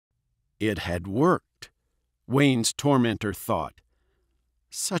It had worked, Wayne's tormentor thought.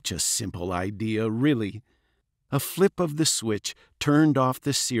 Such a simple idea, really. A flip of the switch turned off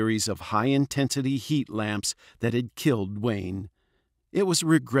the series of high-intensity heat lamps that had killed Wayne. It was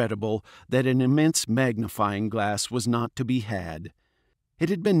regrettable that an immense magnifying glass was not to be had. It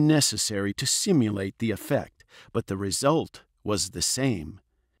had been necessary to simulate the effect, but the result was the same.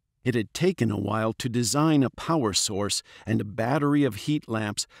 It had taken a while to design a power source and a battery of heat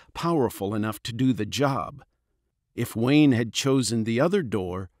lamps powerful enough to do the job. If Wayne had chosen the other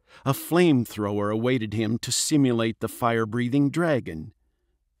door, a flamethrower awaited him to simulate the fire-breathing dragon.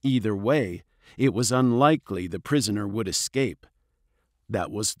 Either way, it was unlikely the prisoner would escape.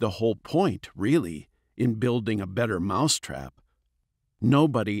 That was the whole point, really, in building a better mousetrap.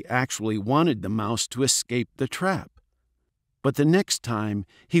 Nobody actually wanted the mouse to escape the trap. But the next time,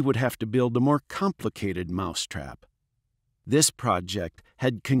 he would have to build a more complicated mousetrap. This project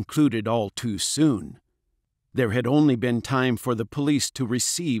had concluded all too soon. There had only been time for the police to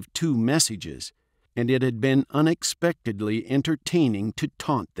receive 2 messages, and it had been unexpectedly entertaining to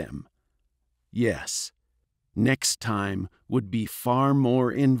taunt them. Yes, next time would be far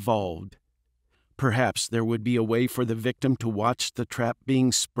more involved. Perhaps there would be a way for the victim to watch the trap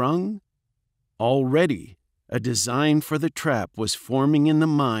being sprung? Already, a design for the trap was forming in the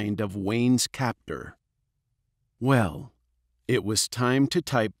mind of Wayne's captor. Well, it was time to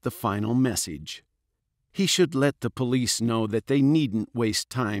type the final message. He should let the police know that they needn't waste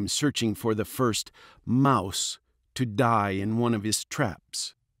time searching for the first mouse to die in one of his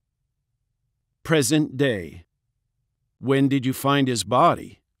traps. Present day. When did you find his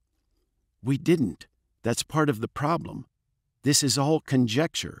body? We didn't. That's part of the problem. This is all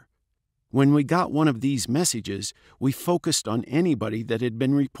conjecture. When we got one of these messages, we focused on anybody that had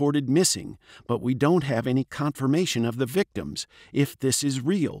been reported missing, but we don't have any confirmation of the victims, if this is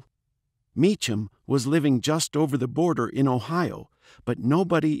real. Meacham was living just over the border in Ohio, but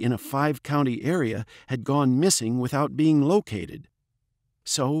nobody in a 5-county area had gone missing without being located.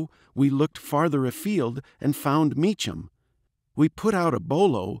 So we looked farther afield and found Meacham. We put out a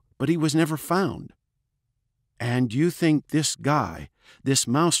bolo, but he was never found. And you think this guy, this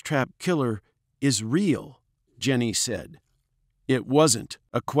Mousetrap Killer, is real? Jenny said. It wasn't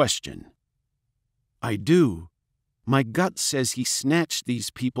a question. I do. My gut says he snatched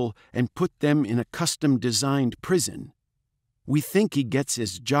these people and put them in a custom-designed prison. We think he gets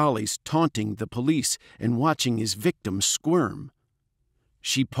his jollies taunting the police and watching his victims squirm.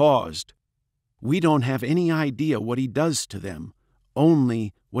 She paused. We don't have any idea what he does to them,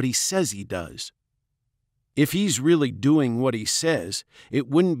 only what he says he does. If he's really doing what he says, it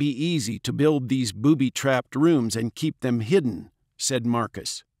wouldn't be easy to build these booby-trapped rooms and keep them hidden, said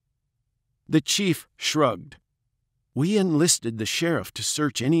Marcus. The chief shrugged. We enlisted the sheriff to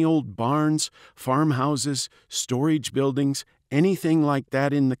search any old barns, farmhouses, storage buildings, anything like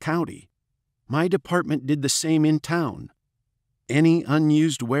that in the county. My department did the same in town. Any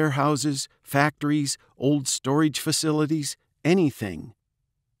unused warehouses, factories, old storage facilities, anything.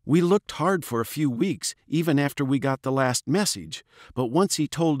 We looked hard for a few weeks, even after we got the last message, but once he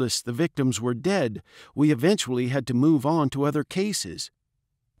told us the victims were dead, we eventually had to move on to other cases.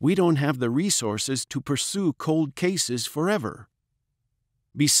 We don't have the resources to pursue cold cases forever.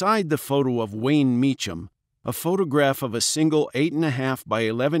 Beside the photo of Wayne Meacham, a photograph of a single 8.5 by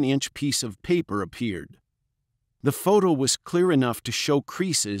 11-inch piece of paper appeared. The photo was clear enough to show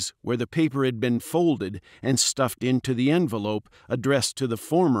creases where the paper had been folded and stuffed into the envelope addressed to the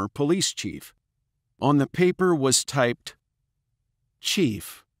former police chief. On the paper was typed,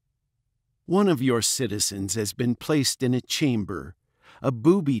 Chief, one of your citizens has been placed in a chamber, a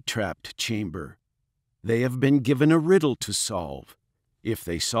booby-trapped chamber. They have been given a riddle to solve. If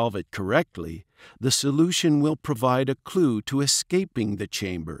they solve it correctly, the solution will provide a clue to escaping the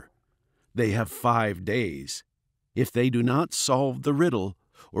chamber. They have 5 days. If they do not solve the riddle,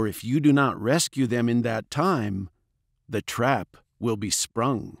 or if you do not rescue them in that time, the trap will be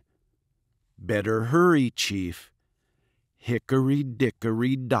sprung. Better hurry, Chief.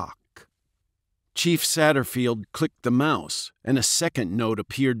 Hickory-dickory-dock. Chief Satterfield clicked the mouse, and a second note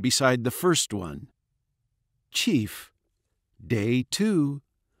appeared beside the first one. Chief, Day 2.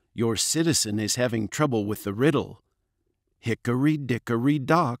 Your citizen is having trouble with the riddle.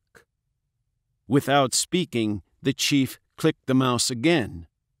 Hickory-dickory-dock. Without speaking, the chief clicked the mouse again.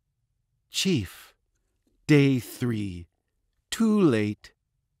 Chief, Day 3. Too late.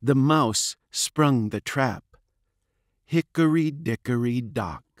 The mouse sprung the trap.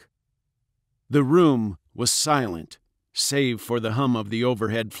 Hickory-dickory-dock. The room was silent, save for the hum of the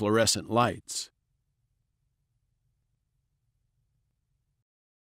overhead fluorescent lights.